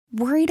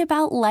Worried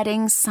about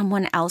letting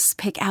someone else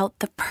pick out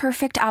the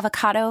perfect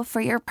avocado for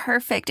your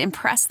perfect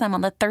impress them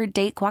on the third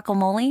date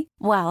guacamole?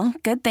 Well,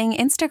 good thing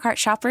Instacart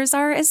shoppers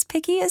are as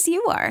picky as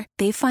you are.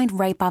 They find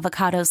ripe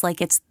avocados like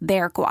it's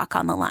their guac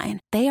on the line.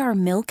 They are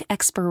milk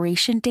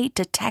expiration date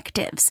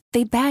detectives.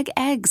 They bag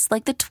eggs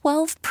like the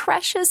 12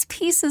 precious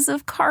pieces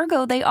of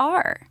cargo they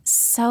are.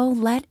 So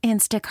let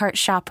Instacart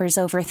shoppers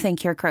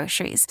overthink your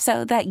groceries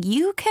so that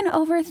you can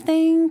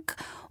overthink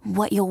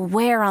what you'll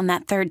wear on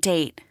that third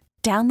date.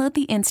 Download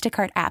the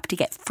Instacart app to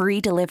get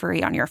free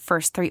delivery on your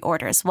first 3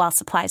 orders while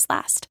supplies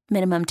last.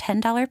 Minimum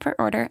 $10 per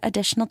order.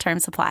 Additional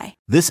terms apply.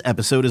 This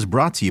episode is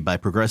brought to you by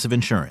Progressive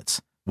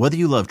Insurance. Whether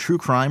you love true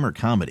crime or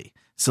comedy,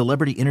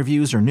 celebrity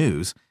interviews or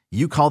news,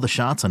 you call the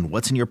shots on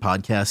what's in your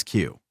podcast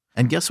queue.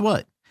 And guess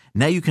what?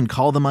 Now you can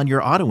call them on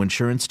your auto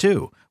insurance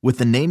too with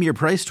the Name Your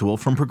Price tool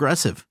from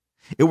Progressive.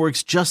 It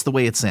works just the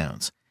way it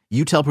sounds.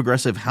 You tell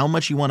Progressive how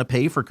much you want to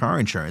pay for car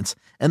insurance,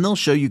 and they'll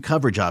show you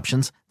coverage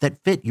options that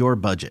fit your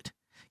budget.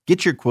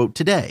 Get your quote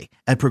today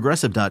at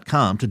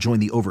Progressive.com to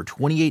join the over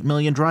 28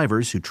 million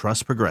drivers who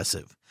trust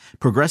Progressive.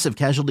 Progressive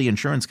Casualty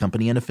Insurance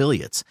Company and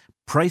Affiliates.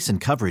 Price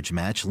and coverage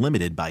match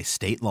limited by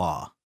state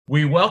law.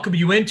 We welcome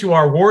you into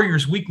our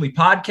Warriors Weekly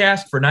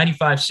podcast for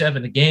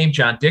 95.7 The Game.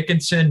 John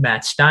Dickinson,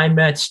 Matt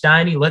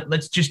Steiny.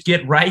 Let's just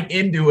get right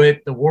into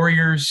it. The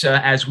Warriors,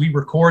 as we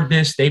record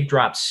this, they've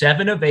dropped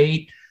 7 of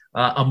 8.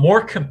 A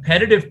more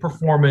competitive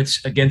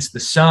performance against the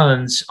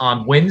Suns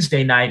on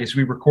Wednesday night as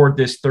we record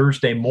this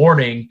Thursday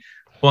morning.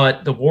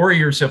 But the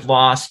Warriors have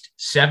lost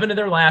 7 of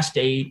their last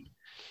 8.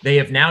 They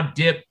have now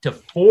dipped to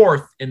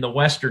 4th in the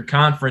Western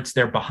Conference.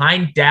 They're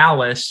behind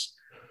Dallas.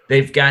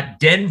 They've got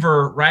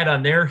Denver right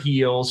on their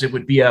heels. It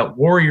would be a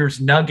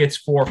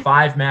Warriors-Nuggets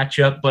 4-5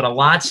 matchup, but a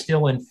lot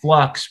still in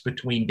flux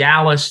between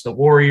Dallas, the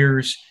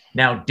Warriors,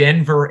 now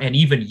Denver, and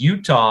even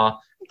Utah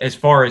as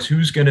far as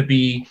who's going to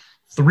be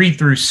 3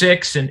 through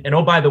 6. And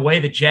oh, by the way,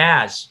 the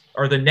Jazz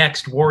are the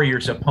next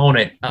Warriors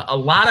opponent. A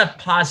lot of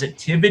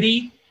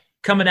positivity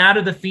coming out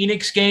of the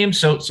Phoenix game.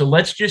 So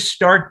let's just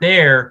start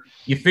there.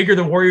 You figure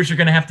the Warriors are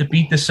going to have to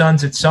beat the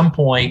Suns at some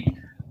point.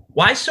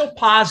 Why so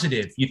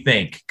positive, you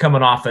think,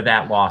 coming off of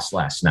that loss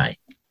last night?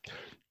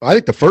 I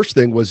think the first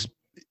thing was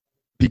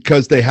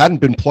because they hadn't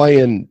been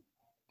playing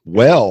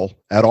well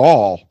at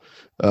all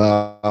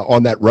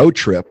on that road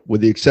trip,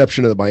 with the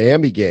exception of the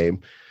Miami game.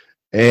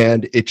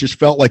 And it just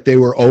felt like they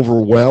were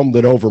overwhelmed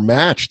and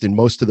overmatched in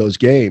most of those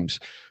games.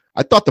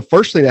 I thought the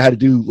first thing they had to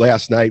do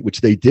last night, which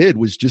they did,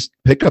 was just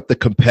pick up the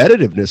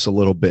competitiveness a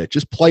little bit,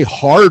 just play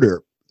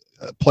harder,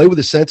 play with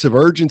a sense of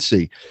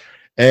urgency.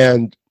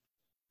 And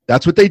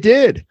that's what they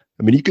did.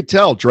 I mean, you could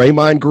tell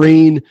Draymond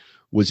Green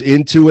was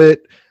into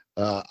it.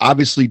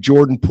 Obviously,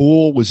 Jordan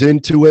Poole was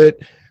into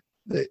it.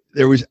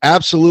 There was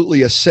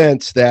absolutely a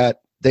sense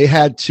that they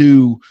had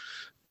to,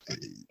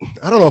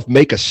 I don't know if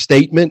make a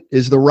statement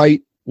is the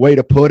right way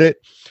to put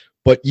it,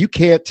 but you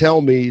can't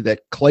tell me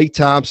that Klay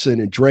Thompson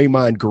and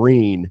Draymond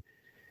Green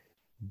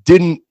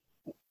didn't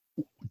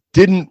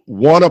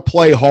want to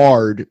play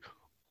hard,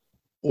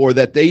 or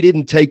that they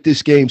didn't take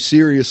this game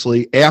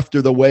seriously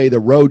after the way the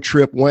road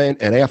trip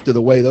went and after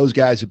the way those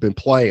guys have been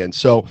playing.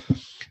 So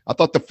I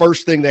thought the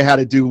first thing they had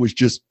to do was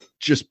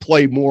just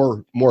play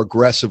more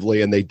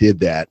aggressively, and they did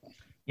that.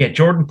 Yeah,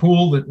 Jordan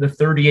Poole, the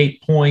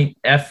 38-point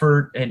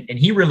effort, and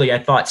he really, I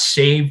thought,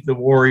 saved the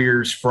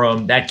Warriors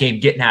from that game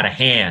getting out of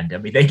hand. I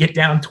mean, they get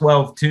down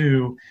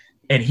 12-2,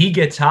 and he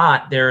gets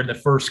hot there in the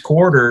first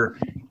quarter.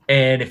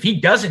 And if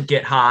he doesn't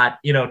get hot,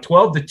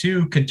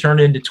 12-2 can turn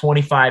into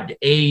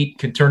 25-8,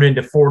 can turn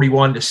into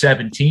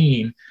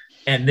 41-17.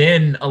 And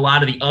then a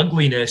lot of the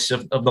ugliness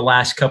of the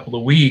last couple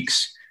of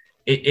weeks,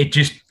 it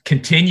just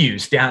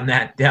continues down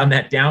that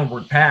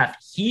downward path.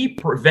 He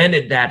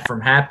prevented that from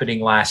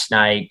happening last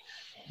night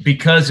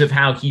because of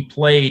how he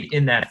played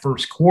in that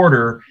first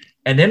quarter,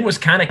 and then was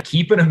kind of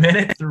keeping him in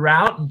it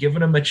throughout and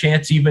giving him a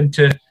chance even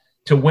to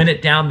win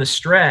it down the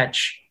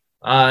stretch.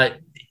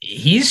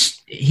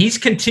 He's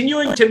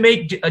continuing to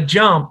make a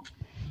jump.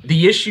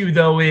 The issue,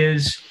 though,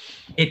 is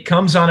it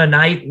comes on a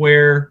night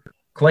where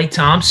Klay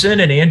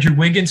Thompson and Andrew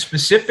Wiggins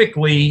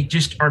specifically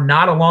just are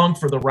not along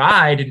for the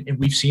ride, and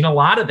we've seen a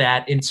lot of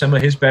that in some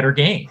of his better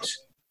games.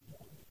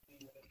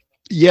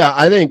 Yeah,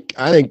 I think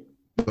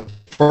the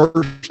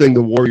first thing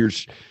the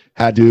Warriors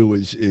had to do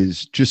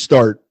is just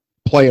start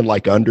playing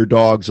like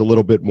underdogs a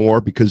little bit more,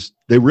 because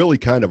they really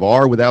kind of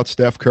are without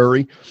Steph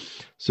Curry.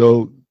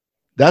 So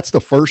that's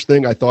the first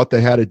thing I thought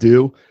they had to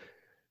do.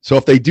 So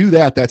if they do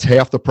that, that's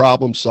half the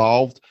problem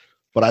solved.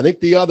 But I think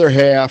the other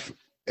half,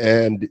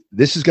 and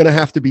this is going to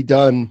have to be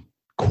done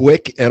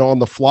quick and on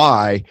the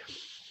fly,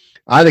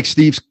 I think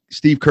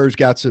Steve Kerr's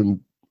got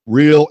some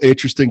real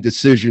interesting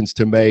decisions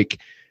to make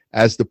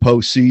as the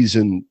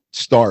postseason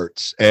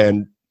starts.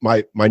 And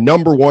my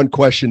number one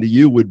question to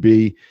you would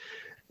be,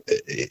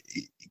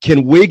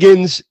 can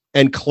Wiggins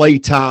and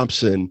Klay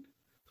Thompson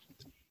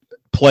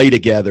play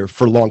together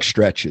for long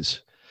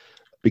stretches?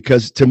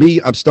 Because to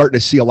me, I'm starting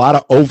to see a lot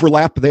of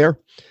overlap there.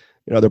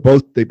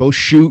 They both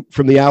shoot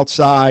from the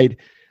outside.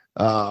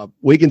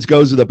 Wiggins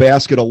goes to the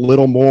basket a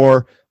little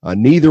more,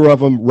 Neither of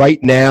them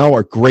right now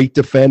are great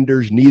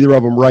defenders. Neither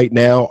of them right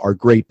now are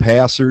great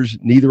passers.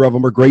 Neither of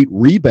them are great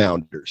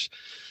rebounders.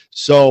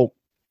 So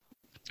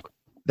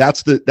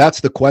that's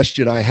the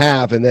question I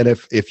have. And then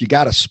if you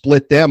got to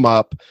split them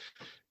up,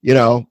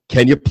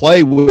 can you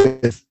play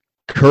with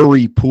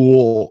Curry,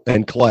 Poole,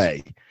 and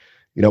Klay?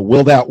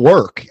 Will that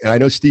work? And I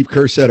know Steve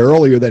Kerr said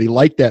earlier that he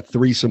liked that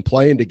threesome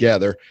playing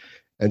together.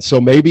 And so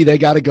maybe they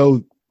got to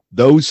go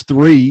those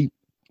three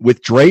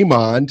with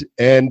Draymond,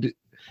 and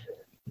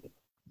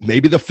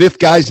maybe the fifth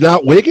guy's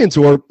not Wiggins,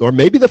 or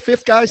maybe the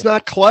fifth guy's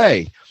not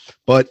Klay.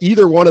 But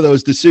either one of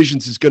those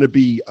decisions is going to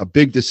be a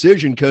big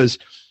decision because,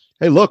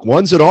 hey, look,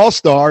 one's an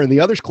all-star and the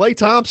other's Klay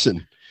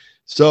Thompson.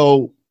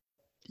 So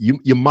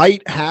you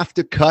might have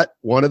to cut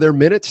one of their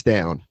minutes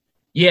down.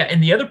 Yeah,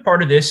 and the other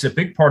part of this, a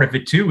big part of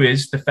it too,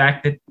 is the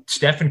fact that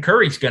Stephen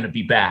Curry's going to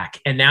be back.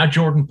 And now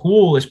Jordan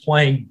Poole is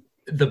playing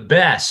the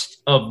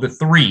best of the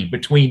three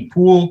between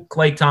Poole,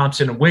 Klay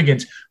Thompson, and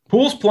Wiggins.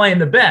 Poole's playing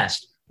the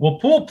best. Well,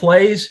 Poole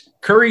plays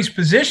Curry's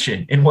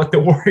position in what the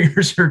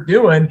Warriors are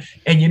doing.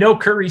 And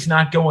Curry's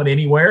not going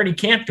anywhere, and he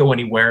can't go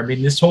anywhere. I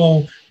mean, this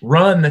whole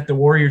run that the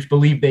Warriors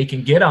believe they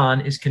can get on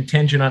is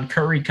contingent on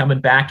Curry coming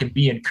back and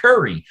being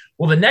Curry.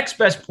 Well, the next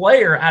best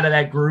player out of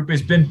that group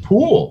has been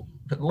Poole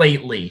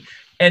lately.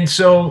 And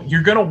so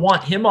you're going to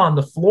want him on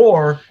the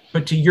floor,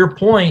 but to your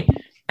point,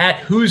 at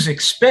whose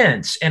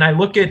expense? And I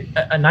look at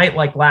a night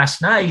like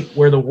last night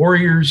where the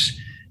Warriors,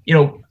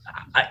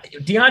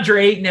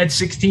 DeAndre Ayton had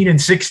 16 and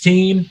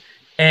 16,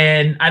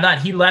 and I thought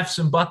he left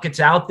some buckets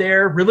out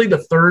there. Really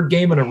the third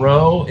game in a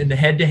row in the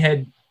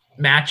head-to-head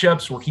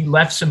matchups where he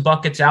left some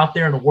buckets out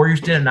there, and the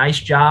Warriors did a nice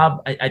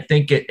job, I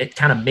think, at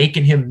kind of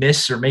making him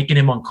miss or making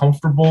him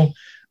uncomfortable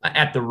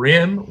at the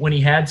rim when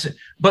he had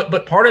 –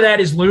 but part of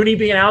that is Looney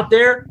being out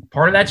there.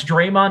 Part of that's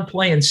Draymond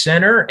playing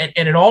center,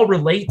 and it all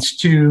relates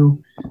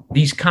to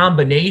these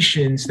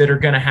combinations that are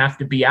going to have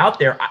to be out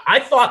there. I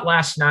thought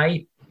last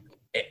night,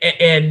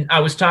 and I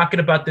was talking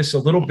about this a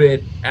little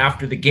bit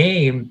after the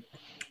game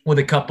with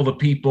a couple of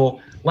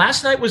people.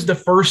 Last night was the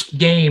first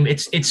game.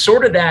 It's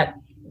sort of that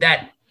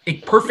a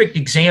perfect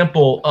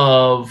example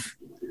of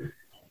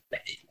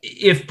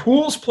if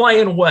Poole's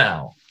playing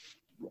well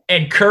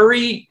and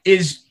Curry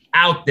is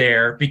out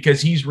there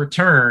because he's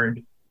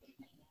returned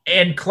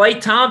and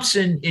Klay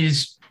Thompson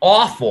is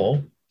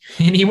awful,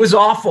 and he was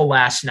awful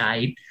last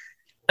night,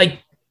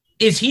 like,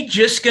 is he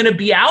just going to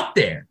be out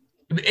there?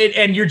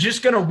 And you're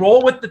just going to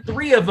roll with the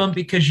three of them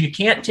because you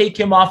can't take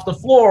him off the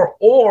floor?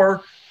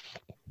 Or,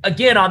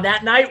 again, on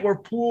that night where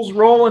Poole's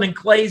rolling and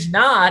Klay's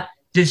not,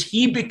 does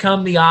he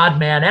become the odd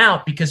man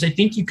out? Because I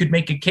think you could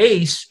make a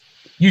case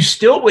you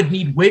still would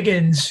need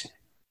Wiggins'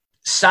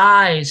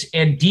 size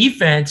and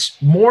defense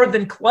more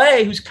than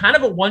Klay, who's kind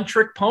of a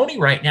one-trick pony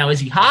right now. Is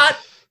he hot?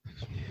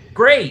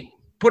 Great.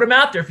 Put him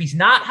out there. If he's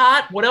not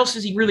hot, what else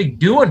is he really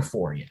doing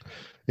for you?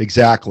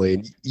 Exactly.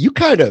 And you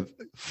kind of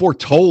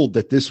foretold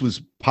that this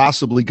was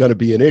possibly going to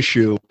be an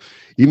issue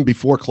even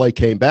before Klay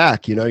came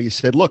back. You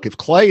said, look, if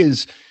Klay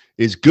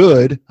is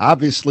good,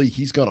 obviously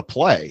he's going to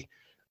play,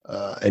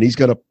 and he's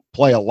going to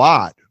play a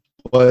lot.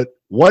 But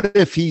what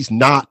if he's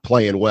not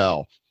playing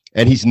well,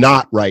 and he's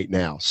not right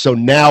now? So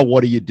now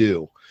what do you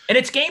do? And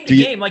it's game to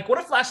game. Like, what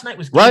if last night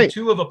was game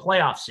 2 of a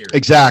playoff series?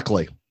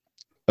 Exactly.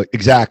 But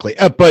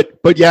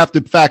you have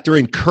to factor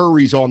in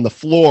Curry's on the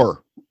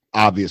floor,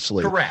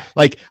 obviously. Correct.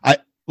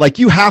 Like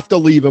you have to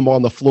leave him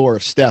on the floor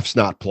if Steph's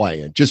not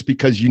playing, just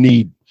because you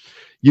need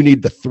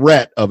the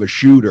threat of a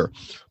shooter.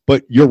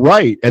 But you're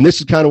right, and this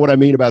is kind of what I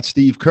mean about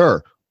Steve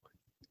Kerr.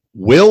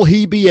 Will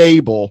he be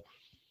able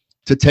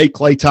to take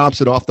Klay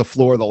Thompson off the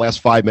floor the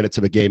last 5 minutes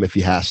of a game if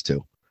he has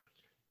to?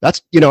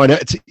 That's,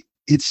 and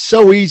it's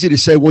so easy to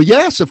say, well,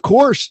 yes, of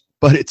course,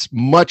 but it's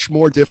much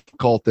more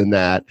difficult than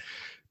that,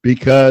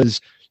 because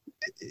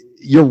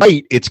you're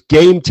right, it's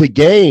game to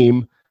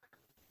game.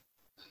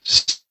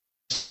 So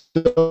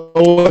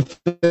if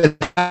it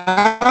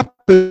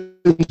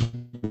happens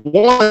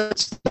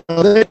once,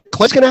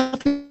 Klay's going to have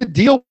to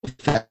deal with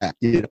that.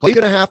 Klay's going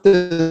to have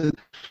to,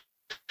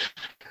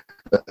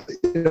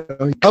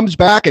 he comes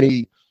back and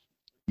he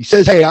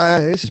says, hey,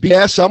 this is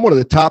BS. I'm one of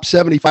the top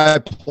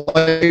 75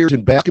 players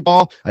in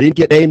basketball. I didn't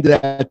get named to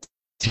that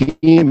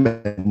team,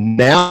 and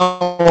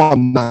now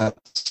I'm not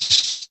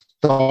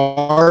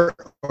or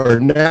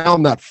now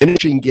I'm not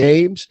finishing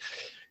games.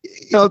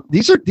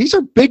 These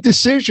are big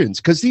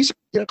decisions, because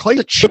Klay's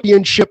a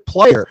championship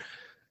player,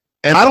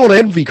 and I don't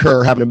envy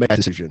Kerr having to make that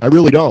decision. I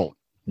really don't.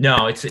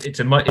 No, it's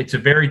a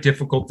very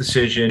difficult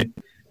decision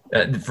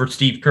for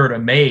Steve Kerr to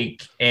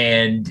make,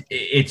 and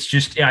it's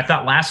just, I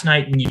thought last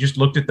night when you just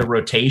looked at the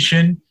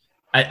rotation,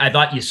 I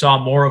thought you saw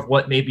more of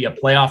what maybe a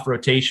playoff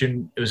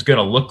rotation was going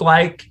to look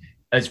like,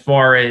 as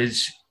far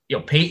as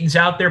Peyton's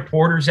out there,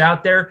 Porter's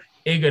out there,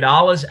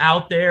 Iguodala's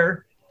out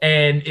there,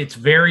 and it's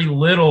very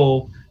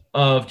little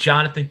of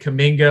Jonathan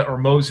Kuminga or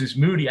Moses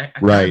Moody. I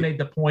kind of made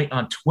the point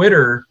on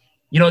Twitter,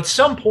 at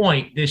some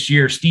point this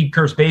year, Steve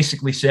Kerr's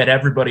basically said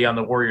everybody on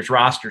the Warriors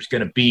roster is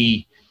going to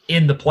be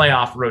in the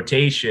playoff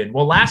rotation.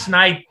 Well, last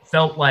night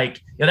felt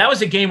like that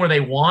was a game where they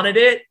wanted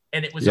it,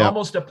 and it was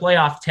almost a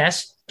playoff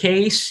test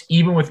case,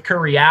 even with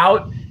Curry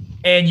out.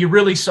 And you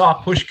really saw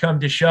push come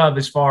to shove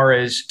as far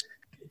as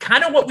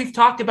kind of what we've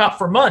talked about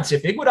for months.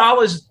 If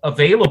Iguodala's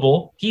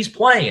available, he's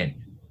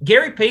playing.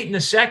 Gary Payton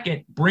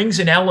II brings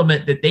an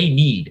element that they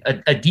need,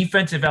 a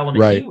defensive element.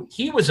 Right.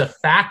 He was a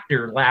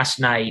factor last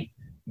night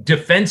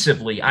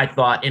defensively, I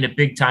thought, in a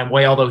big-time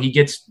way, although he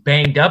gets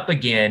banged up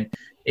again.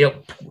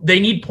 They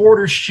need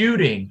Porter's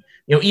shooting.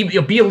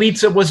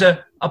 Bielitsa was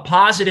a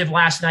positive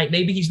last night.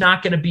 Maybe he's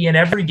not going to be in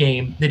every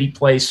game that he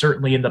plays,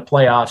 certainly in the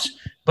playoffs.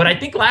 But I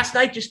think last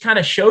night just kind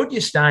of showed you,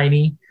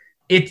 Steiny,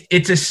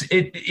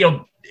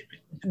 the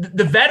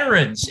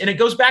veterans, and it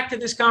goes back to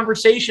this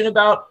conversation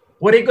about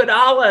what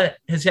Iguodala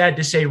has had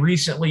to say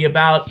recently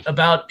about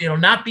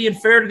not being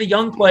fair to the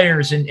young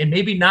players and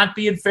maybe not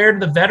being fair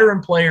to the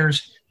veteran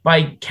players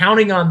by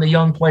counting on the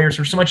young players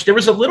for so much. There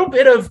was a little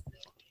bit of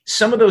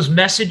some of those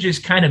messages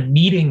kind of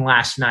meeting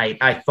last night,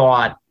 I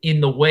thought,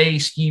 in the way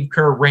Steve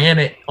Kerr ran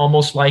it,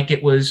 almost like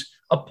it was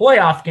a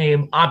playoff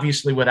game,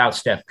 obviously without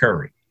Steph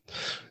Curry.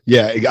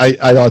 Yeah,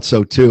 I thought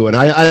so too. And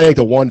I think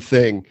the one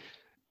thing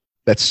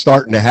that's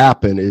starting to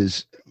happen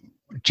is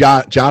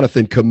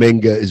Jonathan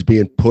Kuminga is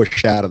being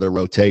pushed out of the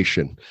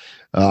rotation.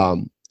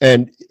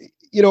 And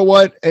you know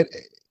what? And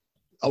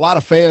a lot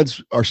of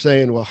fans are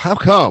saying, well, how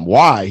come?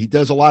 Why? He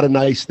does a lot of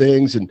nice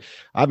things, and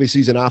obviously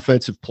he's an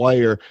offensive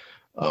player.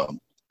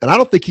 And I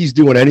don't think he's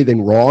doing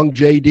anything wrong,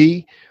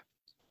 JD.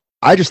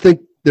 I just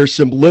think there's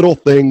some little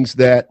things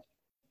that,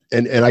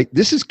 and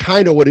this is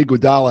kind of what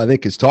Iguodala, I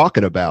think, is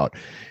talking about.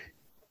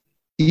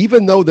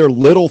 Even though they're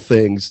little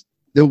things,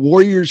 the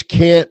Warriors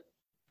can't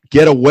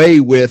get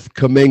away with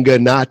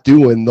Kuminga not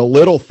doing the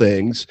little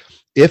things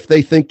if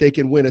they think they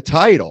can win a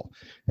title.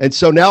 And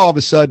so now all of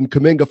a sudden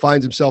Kuminga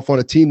finds himself on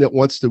a team that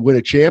wants to win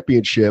a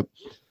championship,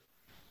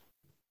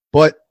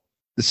 but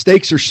the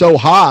stakes are so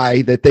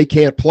high that they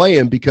can't play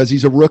him because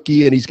he's a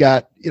rookie and he's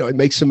got, he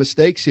makes some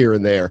mistakes here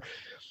and there.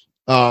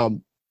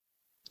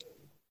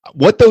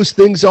 What those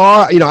things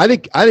are, I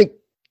think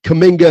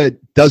Kuminga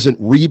doesn't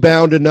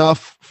rebound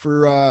enough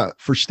for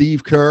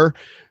Steve Kerr.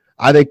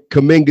 I think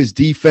Kuminga's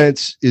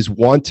defense is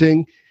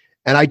wanting.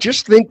 And I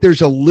just think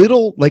there's a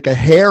little, like a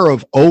hair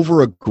of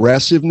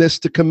over-aggressiveness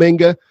to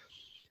Kuminga.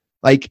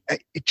 Like,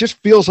 it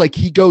just feels like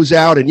he goes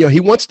out and, he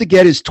wants to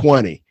get his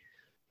 20.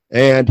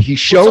 And he's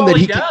shown that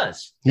he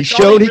does. He's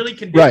shown he really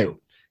can do. Right.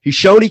 He's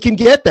shown he can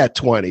get that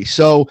 20.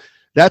 So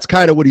that's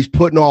kind of what he's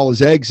putting all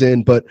his eggs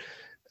in. But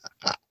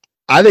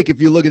I think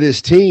if you look at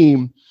this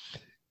team,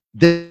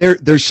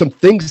 there's some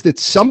things that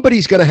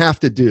somebody's going to have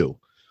to do,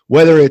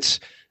 whether it's,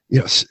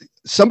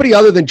 somebody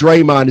other than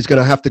Draymond is going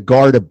to have to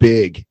guard a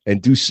big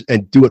and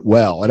do it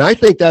well. And I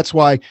think that's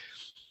why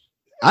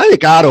I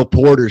think Otto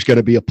Porter is going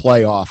to be a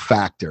playoff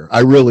factor. I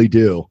really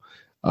do.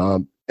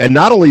 And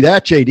not only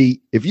that,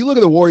 JD, if you look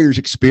at the Warriors'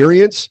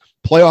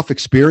 playoff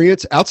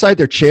experience, outside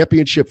their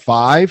championship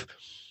 5,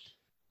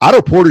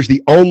 Otto Porter's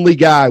the only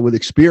guy with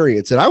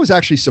experience. And I was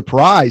actually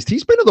surprised.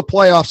 He's been to the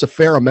playoffs a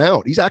fair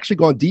amount. He's actually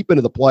gone deep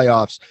into the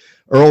playoffs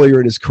earlier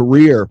in his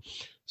career.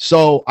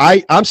 So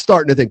I'm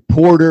starting to think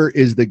Porter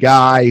is the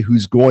guy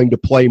who's going to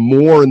play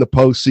more in the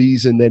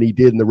postseason than he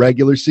did in the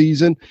regular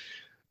season.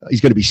 He's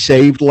going to be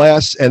saved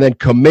less, and then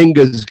Kuminga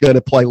is going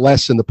to play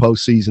less in the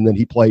postseason than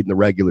he played in the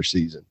regular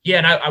season. Yeah,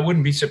 and I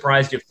wouldn't be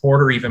surprised if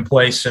Porter even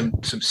plays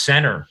some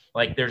center.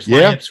 Like there's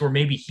lineups where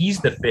maybe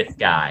he's the 5th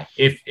guy.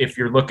 If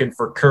you're looking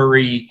for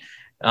Curry,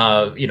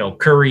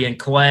 Curry and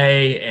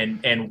Klay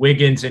and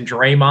Wiggins and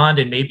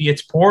Draymond, and maybe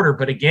it's Porter.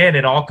 But again,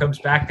 it all comes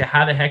back to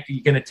how the heck are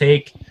you going to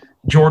take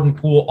Jordan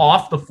Poole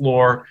off the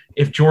floor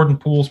if Jordan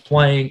Poole's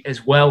playing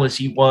as well as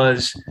he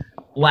was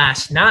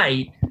last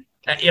night.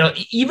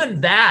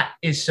 Even that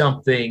is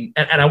something,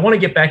 and I want to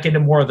get back into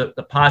more of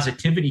the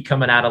positivity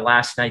coming out of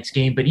last night's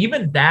game, but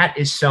even that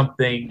is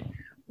something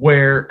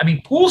where,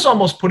 Poole's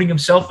almost putting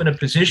himself in a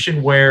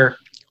position where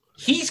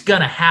he's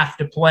going to have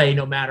to play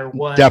no matter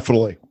what.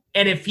 Definitely.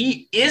 And if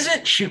he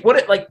isn't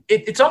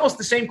it's almost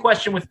the same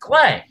question with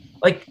Klay.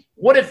 Like,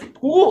 what if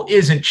Poole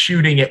isn't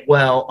shooting it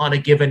well on a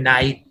given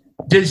night?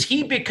 Does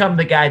he become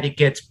the guy that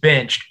gets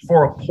benched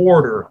for a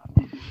Porter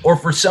or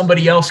for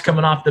somebody else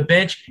coming off the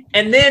bench?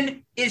 And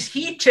then is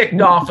he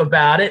ticked off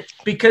about it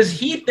because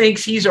he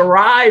thinks he's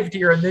arrived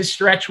here in this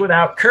stretch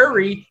without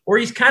Curry, or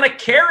he's kind of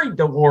carried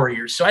the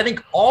Warriors? So I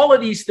think all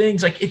of these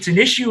things, like, it's an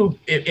issue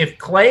if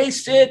Klay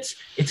sits,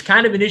 it's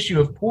kind of an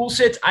issue if Poole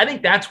sits. I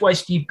think that's why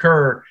Steve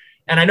Kerr,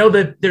 and I know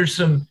that there's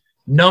some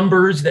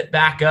numbers that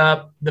back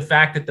up the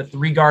fact that the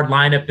 3-guard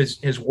lineup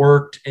has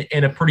worked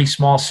in a pretty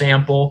small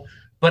sample.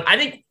 But I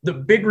think the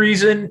big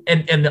reason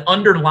and the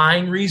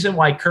underlying reason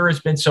why Kerr has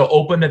been so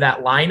open to that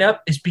lineup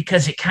is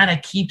because it kind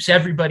of keeps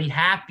everybody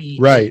happy.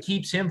 Right. It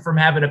keeps him from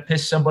having to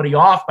piss somebody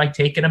off by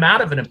taking him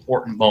out of an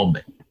important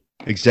moment.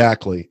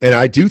 Exactly. And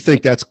I do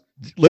think that's...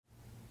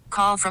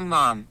 Call from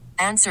mom.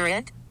 Answer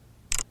it.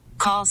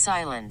 Call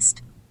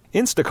silenced.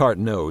 Instacart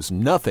knows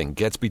nothing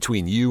gets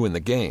between you and the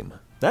game.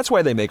 That's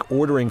why they make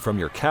ordering from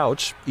your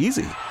couch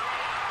easy.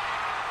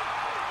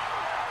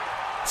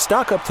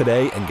 Stock up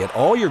today and get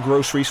all your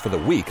groceries for the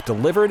week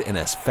delivered in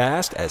as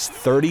fast as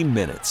 30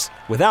 minutes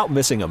without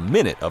missing a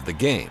minute of the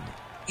game.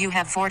 You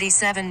have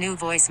 47 new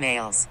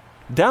voicemails.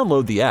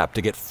 Download the app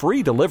to get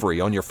free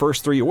delivery on your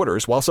first 3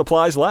 orders while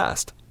supplies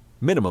last.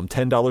 Minimum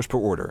 $10 per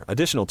order.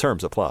 Additional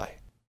terms apply.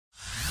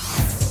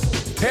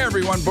 Hey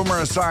everyone,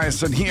 Boomer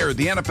Esiason here.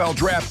 The NFL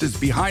draft is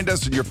behind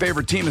us and your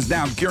favorite team is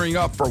now gearing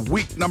up for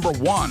week number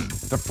 1.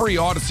 The free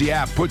Odyssey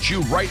app puts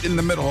you right in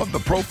the middle of the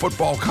pro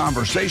football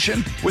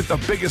conversation with the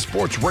biggest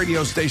sports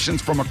radio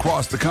stations from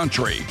across the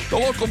country. The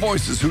local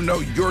voices who know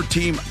your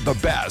team the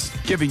best,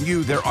 giving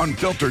you their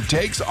unfiltered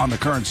takes on the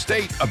current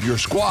state of your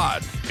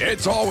squad.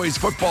 It's always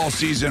football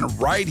season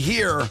right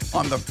here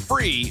on the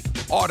free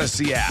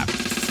Odyssey app.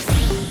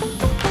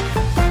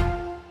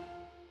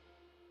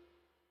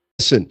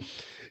 Listen.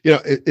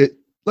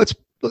 Let's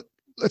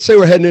say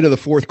we're heading into the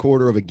fourth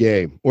quarter of a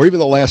game, or even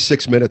the last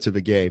 6 minutes of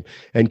a game,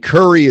 and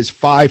Curry is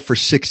 5 for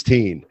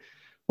 16.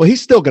 Well,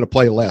 he's still going to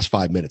play the last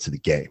 5 minutes of the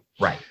game.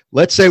 Right.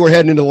 Let's say we're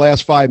heading into the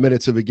last 5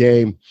 minutes of a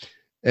game,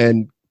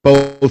 and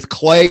both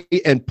Klay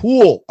and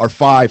Poole are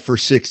 5 for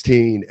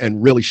 16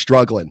 and really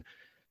struggling.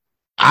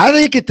 I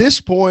think at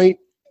this point,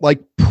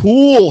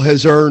 Poole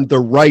has earned the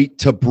right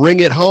to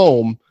bring it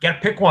home. Got to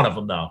pick one of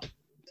them, though.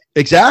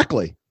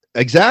 Exactly.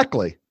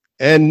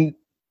 And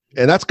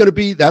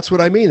that's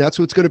what I mean. That's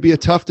what's going to be a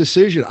tough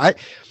decision. I'm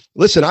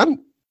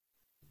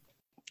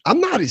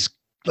not as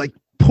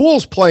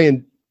Poole's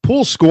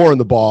scoring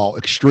the ball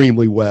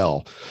extremely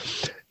well.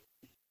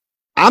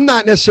 I'm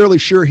not necessarily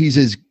sure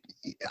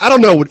I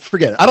don't know what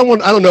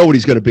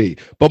he's going to be.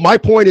 But my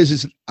point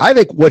is I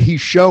think what he's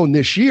shown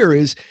this year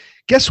is,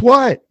 guess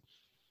what?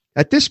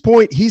 At this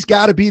point, he's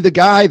got to be the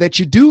guy that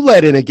you do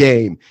let in a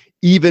game,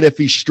 even if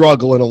he's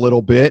struggling a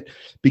little bit,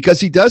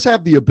 because he does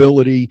have the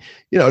ability,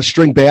 to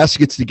string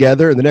baskets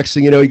together. And the next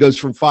thing you know, he goes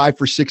from 5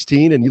 for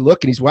 16 and you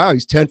look and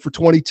he's 10 for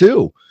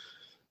 22.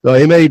 So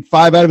he made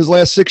 5 out of his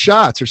last 6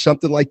 shots or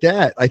something like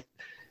that.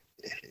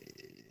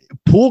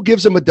 Poole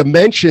gives him a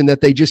dimension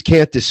that they just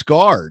can't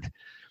discard.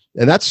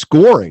 And that's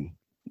scoring,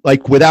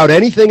 without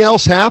anything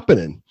else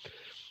happening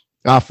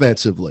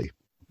offensively.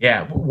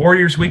 Yeah,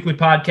 Warriors Weekly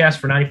Podcast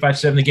for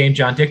 95.7 The Game.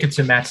 John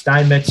Dickinson, Matt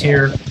Steinmetz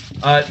here.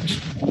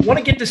 Just want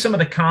to get to some of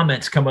the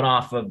comments coming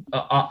off of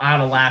out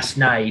of last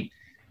night.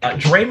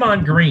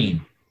 Draymond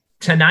Green,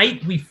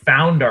 tonight we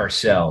found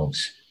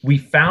ourselves. We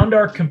found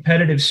our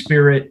competitive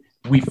spirit.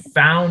 We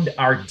found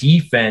our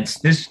defense.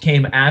 This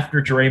came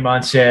after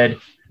Draymond said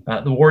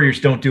the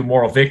Warriors don't do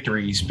moral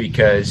victories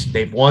because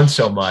they've won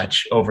so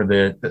much over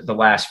the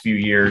last few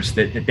years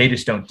that they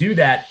just don't do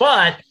that.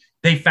 But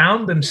they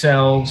found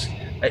themselves.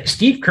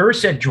 Steve Kerr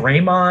said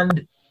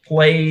Draymond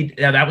played.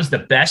 That was the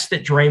best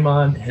that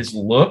Draymond has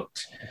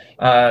looked.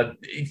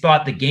 He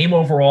thought the game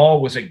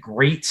overall was a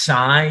great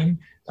sign,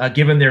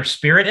 given their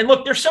spirit. And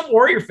look, there's some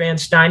Warrior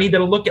fans, Steiny,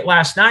 that'll look at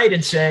last night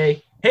and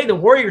say, hey, the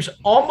Warriors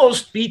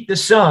almost beat the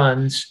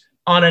Suns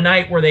on a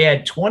night where they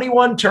had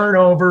 21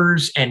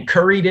 turnovers and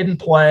Curry didn't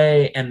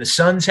play and the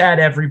Suns had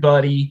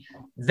everybody.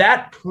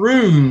 That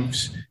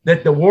proves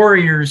that the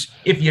Warriors,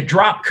 if you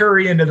drop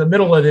Curry into the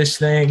middle of this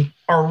thing,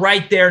 are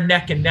right there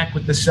neck and neck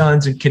with the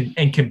Suns and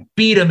can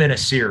beat them in a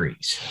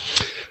series.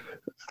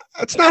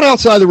 It's not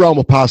outside the realm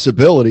of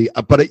possibility,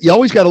 but you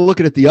always got to look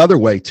at it the other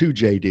way too,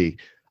 JD.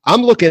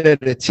 I'm looking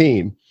at a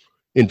team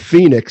in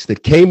Phoenix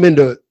that came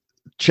into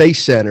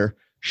Chase Center,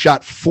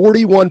 shot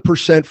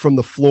 41% from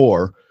the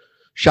floor,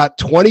 shot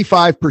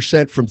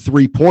 25% from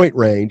three-point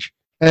range,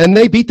 and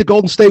they beat the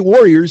Golden State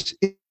Warriors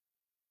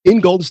in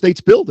Golden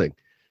State's building.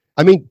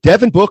 I mean,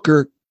 Devin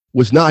Booker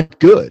was not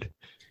good.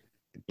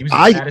 He was the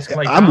fattest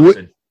Klay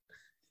Thompson.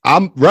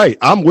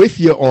 I'm with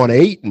you on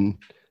Ayton.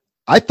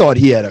 I thought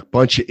he had a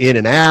bunch of in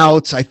and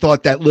outs. I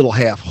thought that little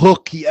half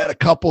hook, he had a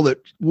couple that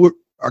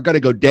are going to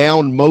go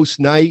down most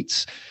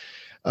nights.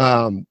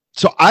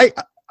 So I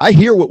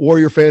hear what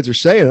Warrior fans are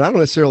saying, and I don't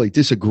necessarily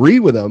disagree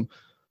with them,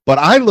 but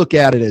I look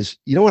at it as,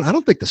 you know what? I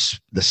don't think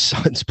the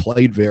Suns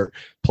played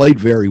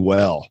very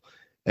well.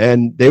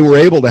 And they were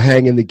able to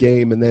hang in the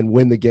game and then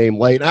win the game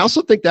late. And I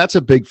also think that's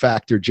a big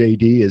factor,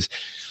 JD, is,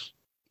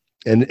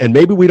 and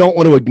maybe we don't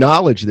want to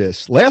acknowledge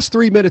this. Last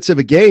 3 minutes of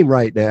a game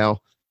right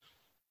now,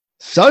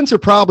 Suns are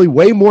probably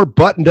way more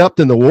buttoned up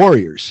than the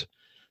Warriors.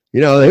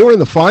 They were in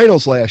the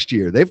finals last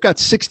year. They've got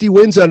 60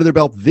 wins under their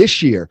belt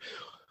this year.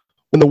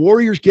 When the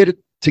Warriors get it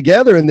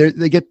together and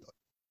they get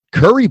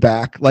Curry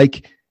back,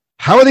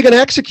 how are they going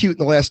to execute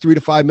in the last 3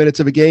 to 5 minutes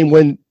of a game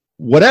when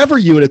whatever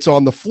unit's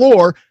on the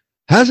floor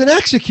hasn't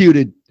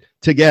executed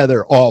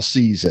together all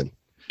season?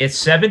 It's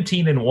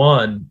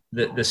 17-1,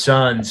 the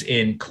Suns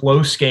in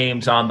close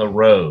games on the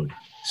road.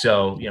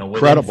 So, within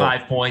Incredible.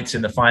 5 points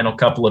in the final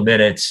couple of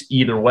minutes,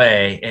 either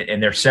way,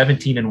 and they're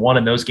 17-1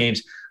 in those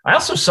games. I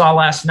also saw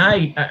last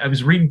night, I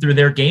was reading through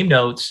their game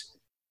notes.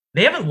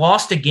 They haven't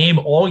lost a game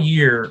all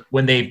year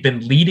when they've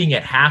been leading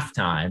at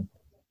halftime.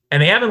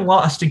 And they haven't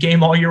lost a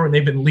game all year when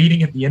they've been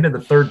leading at the end of the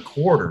third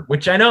quarter,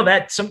 which I know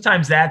that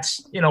sometimes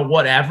that's,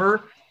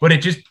 whatever. But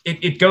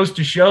it goes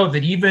to show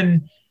that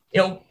even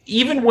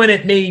even when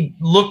it may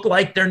look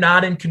like they're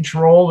not in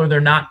control or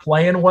they're not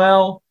playing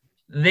well,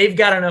 they've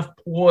got enough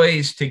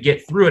poise to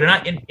get through it.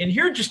 And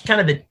here are just kind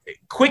of the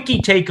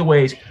quickie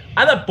takeaways.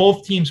 I thought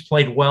both teams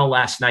played well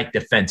last night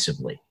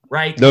defensively,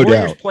 right? No the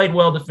Warriors doubt. played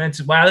well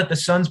defensively. I thought the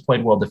Suns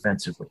played well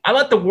defensively. I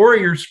thought the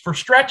Warriors for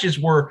stretches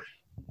were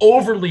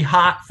overly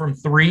hot from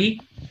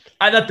three.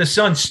 I thought the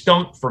Suns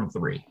stunk from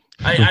three.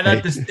 I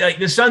thought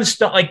the Suns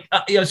stunk.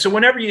 So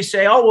whenever you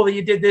say, oh, well,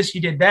 you did this,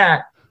 you did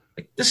that,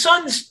 the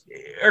Suns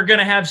are going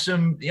to have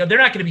some, they're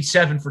not going to be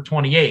 7 for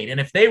 28. And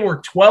if they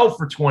were 12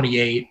 for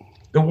 28,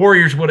 the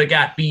Warriors would have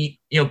got beat,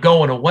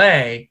 going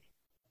away.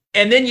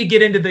 And then you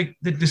get into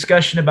the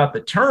discussion about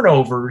the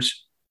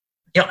turnovers,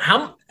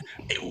 and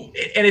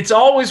it's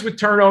always with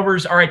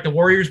turnovers. All right, the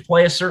Warriors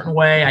play a certain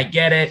way. I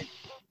get it.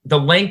 The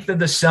length of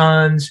the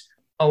Suns,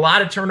 a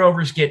lot of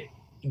turnovers get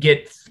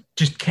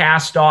just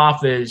cast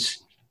off as,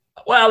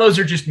 well, those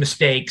are just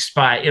mistakes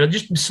by,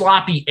 just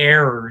sloppy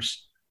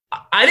errors.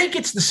 I think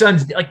it's the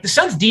Suns. Like the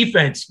Suns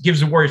defense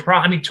gives the Warriors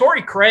problem. I mean,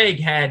 Torrey Craig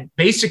had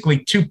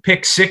basically 2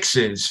 pick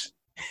sixes,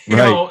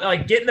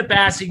 like get in the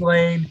passing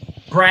lane,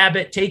 grab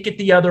it, take it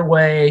the other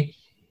way.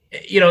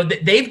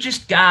 They've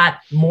just got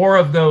more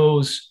of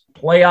those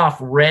playoff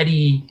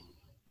ready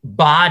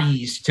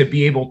bodies to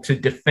be able to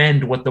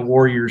defend what the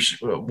Warriors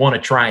want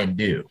to try and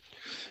do.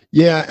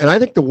 Yeah. And I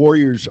think the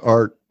Warriors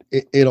are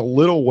in a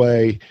little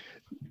way,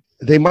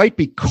 they might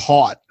be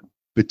caught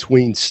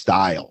between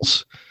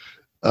styles.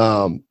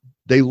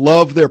 They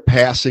love their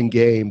passing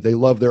game. They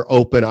love their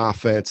open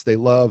offense. They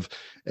love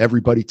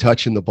everybody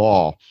touching the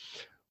ball.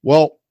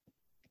 Well,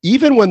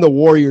 even when the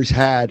Warriors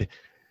had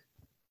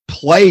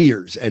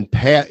players and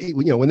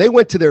when they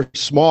went to their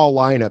small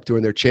lineup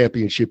during their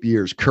championship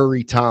years,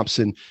 Curry,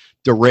 Thompson,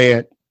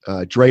 Durant,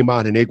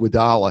 Draymond, and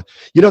Iguodala,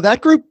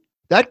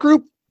 that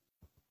group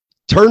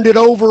turned it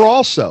over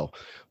also,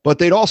 but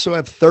they'd also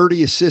have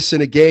 30 assists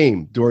in a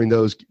game during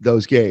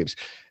those games.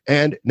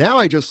 And now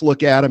I just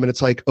look at them and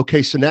it's like,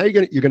 okay, so now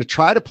you're going to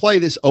try to play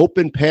this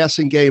open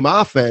passing game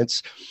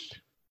offense,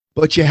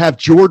 but you have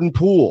Jordan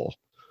Poole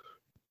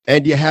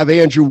and you have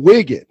Andrew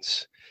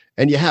Wiggins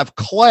and you have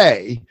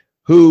Klay,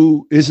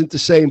 who isn't the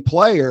same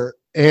player.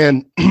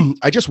 And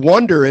I just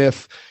wonder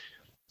if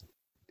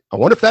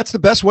that's the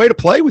best way to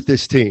play with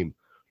this team,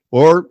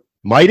 or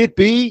might it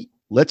be,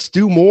 let's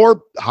do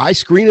more high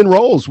screen and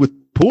rolls with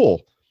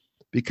Poole,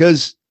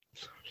 because,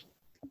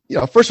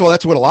 first of all,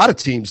 that's what a lot of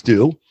teams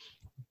do.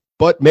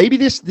 But maybe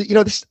this, and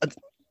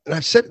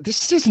I've said,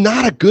 this is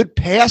not a good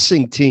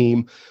passing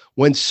team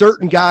when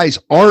certain guys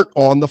aren't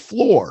on the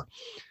floor.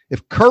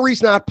 If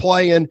Curry's not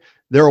playing,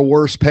 they're a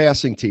worse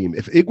passing team.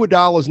 If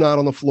Iguodala's not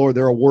on the floor,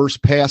 they're a worse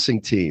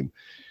passing team.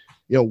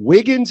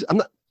 Wiggins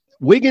and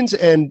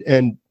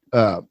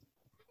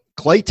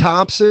Klay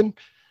Thompson,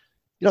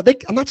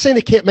 I'm not saying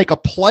they can't make a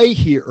play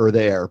here or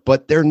there,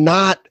 but they're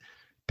not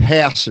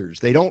passers.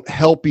 They don't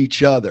help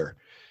each other.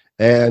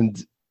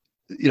 And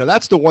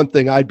that's the one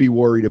thing I'd be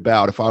worried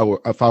about if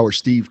I were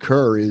Steve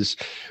Kerr is,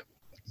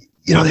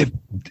 they've,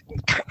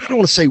 I don't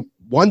want to say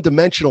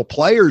one-dimensional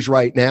players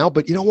right now,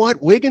 but you know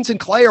what? Wiggins and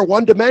Klay are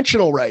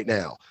one-dimensional right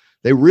now.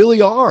 They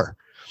really are.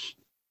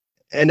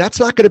 And that's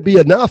not going to be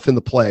enough in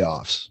the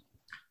playoffs.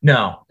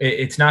 No,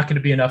 it's not going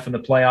to be enough in the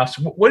playoffs.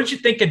 What did you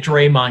think of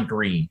Draymond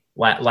Green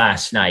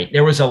last night?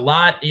 There was a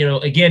lot,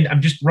 again,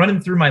 I'm just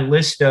running through my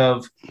list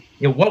of,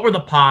 what were the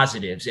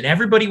positives? And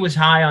everybody was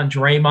high on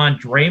Draymond.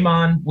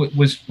 Draymond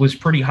was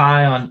pretty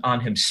high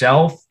on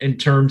himself in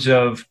terms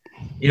of,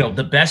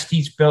 the best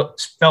he's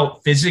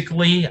felt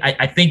physically.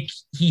 I think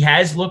he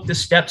has looked a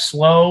step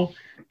slow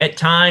at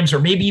times, or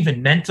maybe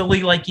even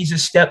mentally like he's a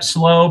step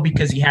slow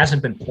because he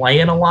hasn't been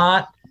playing a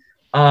lot.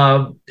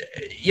 I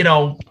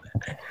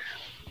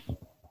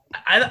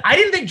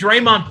didn't think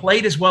Draymond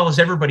played as well as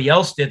everybody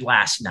else did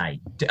last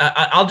night.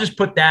 I'll just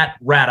put that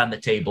rat on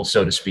the table,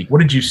 so to speak. What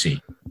did you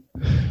see?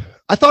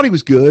 I thought he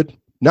was good,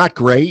 not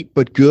great,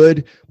 but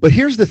good. But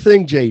here's the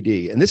thing,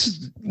 JD, and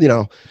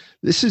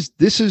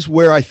this is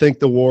where I think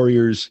the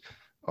Warriors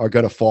are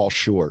going to fall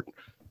short.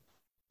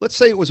 Let's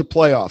say it was a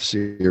playoff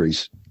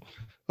series.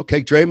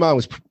 Okay, Draymond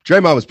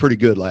was pretty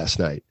good last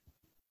night.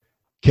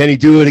 Can he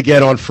do it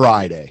again on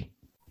Friday?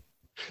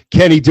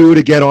 Can he do it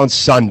again on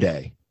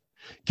Sunday?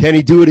 Can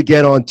he do it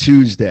again on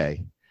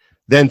Tuesday?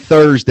 Then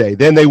Thursday?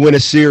 Then they win a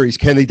series.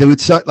 Can they do it?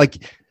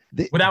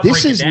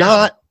 This is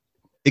not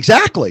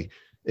exactly.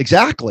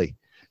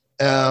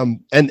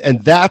 And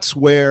that's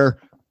where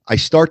I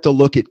start to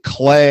look at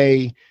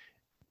Klay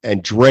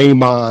and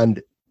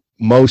Draymond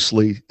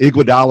mostly.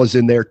 Iguodala's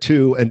in there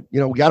too. And,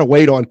 we got to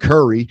wait on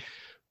Curry.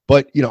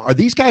 But, are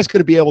these guys going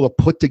to be able to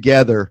put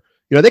together,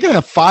 they're going to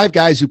have 5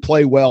 guys who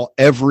play well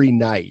every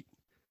night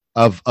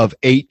of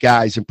 8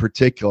 guys in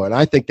particular. And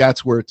I think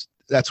that's where it's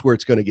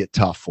going to get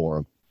tough for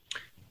them.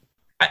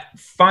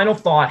 Final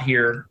thought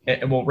here,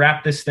 and we'll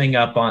wrap this thing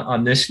up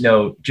on this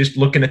note, just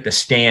looking at the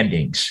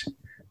standings,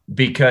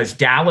 because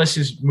Dallas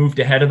has moved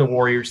ahead of the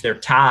Warriors. They're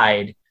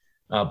tied.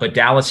 But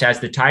Dallas has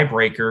the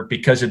tiebreaker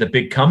because of the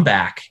big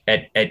comeback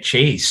at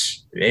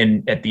Chase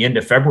at the end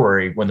of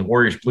February when the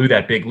Warriors blew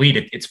that big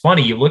lead. It's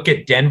funny. You look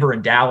at Denver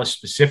and Dallas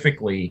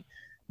specifically,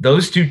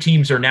 those two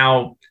teams are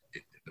now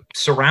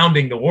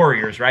surrounding the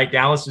Warriors, right?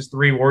 Dallas is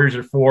 3, Warriors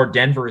are 4,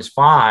 Denver is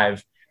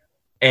 5.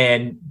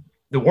 And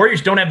the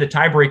Warriors don't have the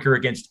tiebreaker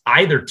against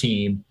either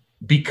team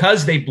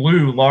because they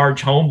blew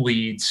large home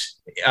leads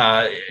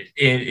a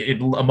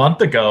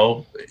month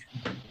ago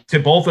to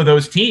both of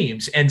those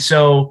teams. And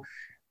so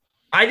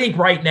I think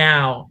right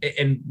now,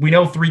 and we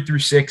know 3 through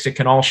 6, it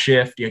can all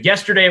shift.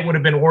 Yesterday it would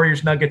have been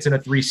Warriors Nuggets in a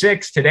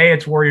 3-6. Today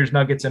it's Warriors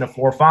Nuggets in a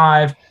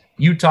 4-5.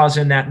 Utah's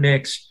in that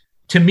mix.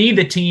 To me,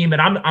 the team,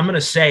 and I'm going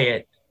to say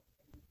it,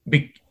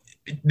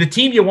 the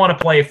team you want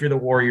to play if you're the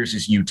Warriors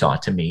is Utah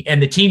to me.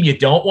 And the team you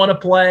don't want to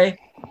play,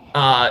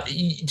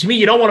 to me,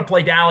 you don't want to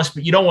play Dallas,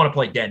 but you don't want to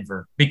play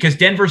Denver because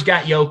Denver's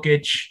got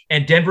Jokic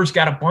and Denver's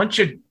got a bunch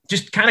of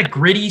just kind of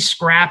gritty,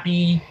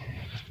 scrappy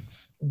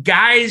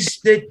guys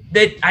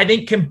that I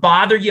think can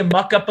bother you,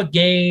 muck up a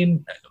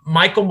game.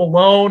 Michael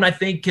Malone, I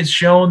think, has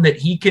shown that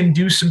he can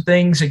do some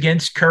things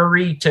against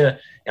Curry to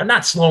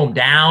not slow him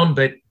down,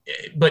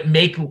 but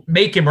make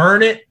him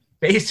earn it,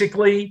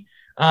 basically,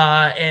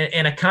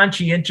 and a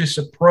conscientious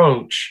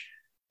approach.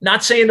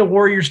 Not saying the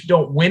Warriors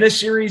don't win a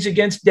series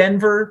against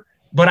Denver,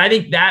 but I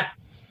think that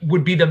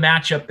would be the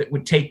matchup that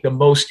would take the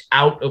most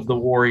out of the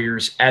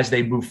Warriors as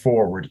they move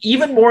forward,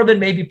 even more than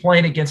maybe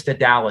playing against a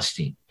Dallas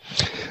team.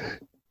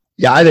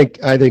 Yeah, I think.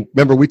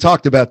 Remember, we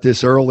talked about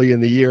this early in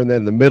the year and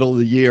then the middle of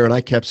the year, and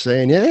I kept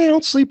saying,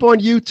 don't sleep on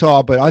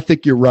Utah, but I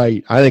think you're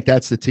right. I think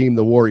that's the team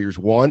the Warriors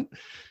want.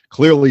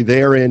 Clearly,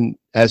 they're in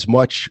as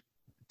much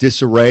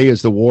disarray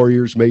as the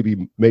Warriors,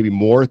 maybe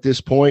more at this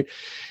point.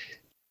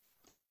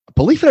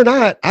 Believe it or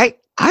not, I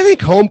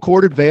think home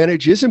court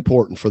advantage is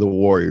important for the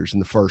Warriors in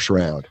the first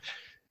round.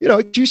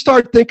 Do you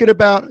start thinking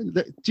about,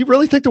 do you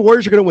really think the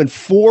Warriors are going to win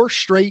 4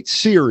 straight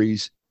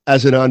series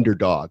as an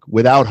underdog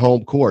without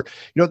home court?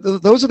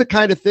 Those are the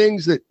kind of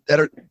things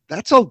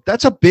that's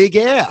a big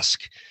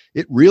ask.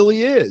 It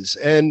really is.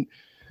 And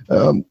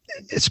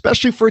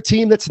especially for a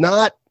team that's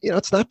not,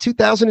 it's not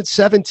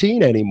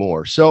 2017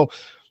 anymore. So,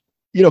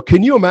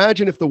 can you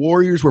imagine if the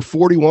Warriors were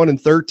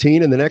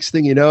 41-13 and the next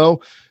thing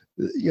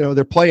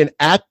they're playing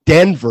at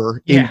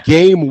Denver in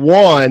game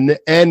 1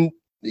 and,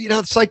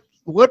 it's like,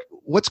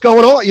 what's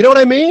going on? You know what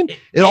I mean?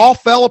 It all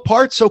fell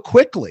apart so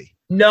quickly.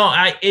 No,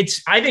 I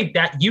think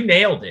that you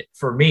nailed it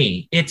for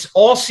me. It's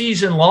all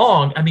season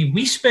long. I mean,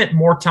 we spent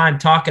more time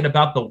talking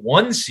about the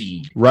 1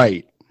 seed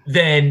right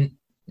than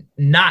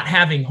not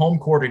having home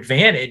court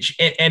advantage.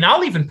 And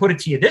I'll even put it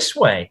to you this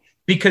way,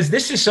 because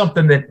this is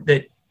something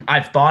that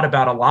I've thought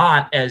about a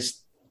lot as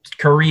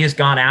Curry has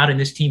gone out and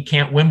this team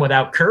can't win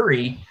without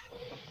Curry.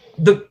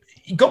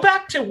 Go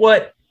back to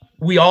what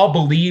we all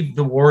believed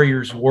the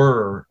Warriors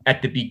were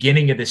at the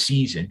beginning of the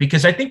season,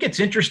 because I think it's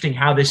interesting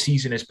how this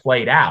season has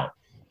played out.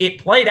 It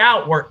played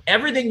out where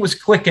everything was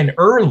clicking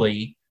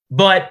early,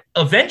 but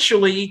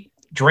eventually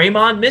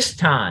Draymond missed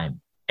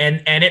time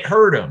and it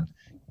hurt him.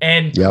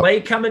 And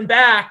Klay coming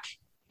back,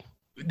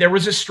 there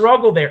was a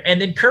struggle there. And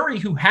then Curry,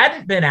 who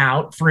hadn't been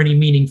out for any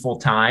meaningful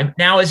time,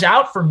 now is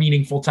out for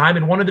meaningful time.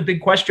 And one of the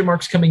big question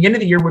marks coming into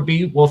the year would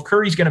be, well, if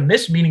Curry's going to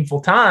miss meaningful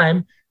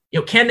time,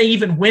 can they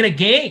even win a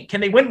game?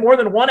 Can they win more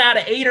than 1 out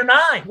of 8 or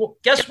 9? Well,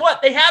 guess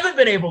what? They haven't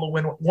been able to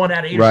win 1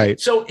 out of 8. Right.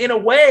 So in a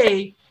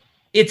way,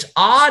 it's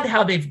odd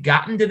how they've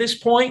gotten to this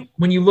point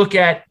when you look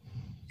at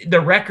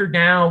the record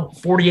now,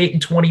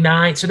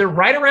 48-29. So they're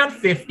right around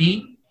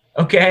 50.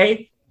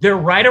 Okay. They're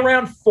right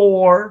around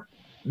 4,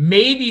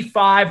 maybe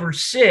 5 or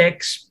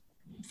 6,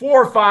 4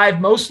 or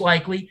 5, most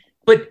likely.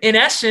 But in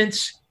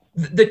essence,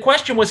 the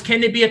question was,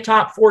 can they be a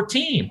top 4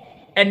 team?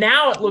 And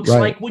now it looks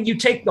like when you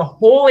take the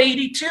whole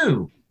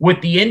 82 with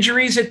the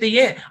injuries at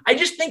the end, I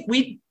just think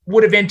we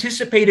would have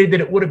anticipated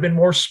that it would have been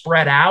more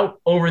spread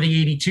out over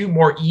the 82,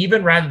 more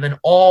even, rather than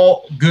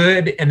all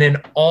good and then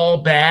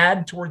all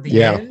bad toward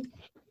the end.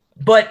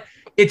 But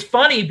it's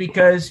funny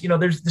because,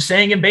 there's the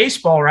saying in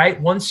baseball, right?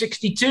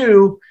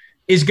 162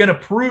 is going to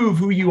prove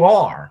who you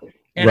are.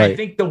 And I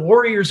think the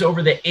Warriors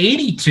over the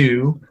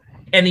 82,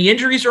 and the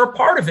injuries are a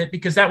part of it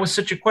because that was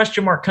such a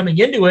question mark coming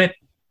into it.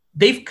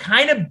 They've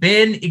kind of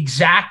been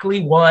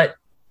exactly what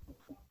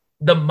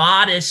the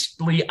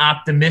modestly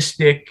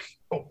optimistic,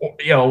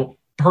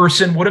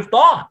 person would have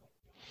thought.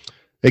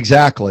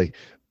 Exactly.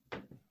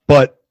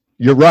 But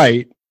you're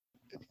right.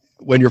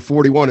 When you're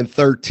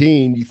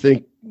 41-13, you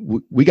think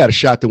we got a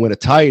shot to win a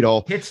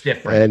title. It's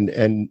different.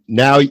 And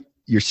now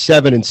you're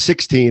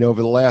 7-16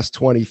 over the last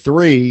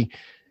 23.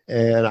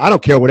 And I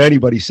don't care what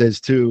anybody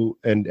says too.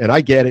 And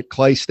I get it.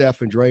 Klay,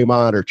 Steph, and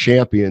Draymond are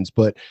champions,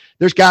 but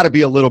there's got to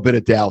be a little bit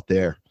of doubt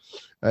there.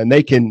 And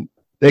they can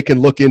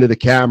look into the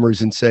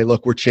cameras and say,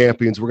 look, we're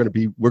champions. We're going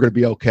to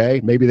be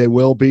okay. Maybe they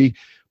will be.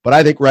 But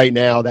I think right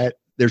now that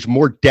there's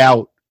more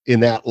doubt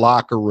in that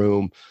locker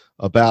room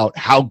about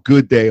how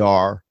good they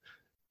are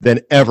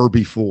than ever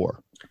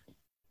before.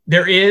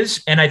 There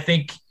is. And I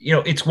think,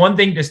 it's one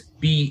thing to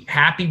be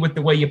happy with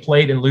the way you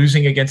played and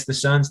losing against the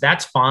Suns.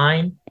 That's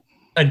fine.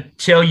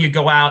 until you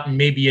go out and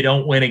maybe you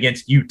don't win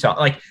against Utah.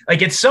 Like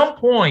at some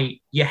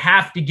point you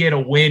have to get a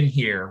win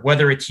here,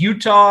 whether it's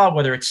Utah,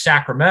 whether it's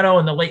Sacramento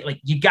in the late, like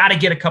you got to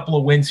get a couple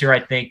of wins here. I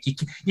think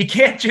you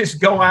can't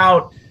just go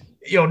out,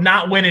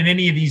 not winning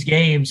any of these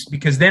games,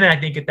 because then I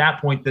think at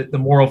that point the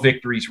moral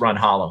victories run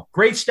hollow.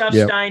 Great stuff,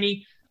 yep.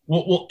 Steiny.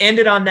 We'll end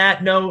it on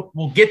that note.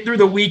 We'll get through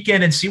the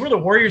weekend and see where the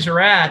Warriors are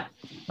at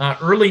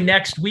early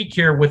next week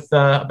here with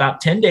about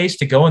 10 days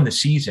to go in the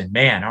season.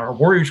 Man, our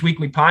Warriors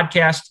Weekly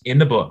podcast in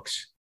the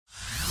books.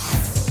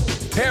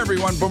 Hey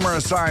everyone, Boomer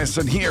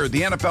Esiason here.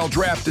 The NFL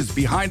Draft is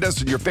behind us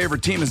and your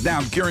favorite team is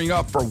now gearing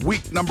up for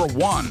week number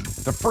 1.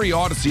 The free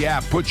Odyssey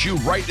app puts you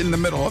right in the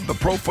middle of the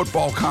pro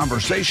football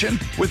conversation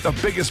with the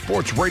biggest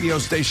sports radio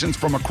stations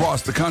from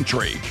across the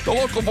country. The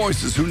local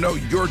voices who know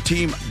your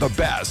team the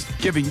best,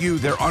 giving you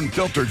their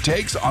unfiltered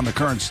takes on the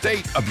current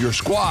state of your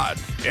squad.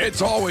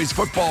 It's always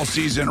football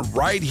season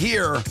right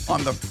here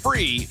on the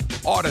free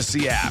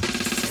Odyssey app.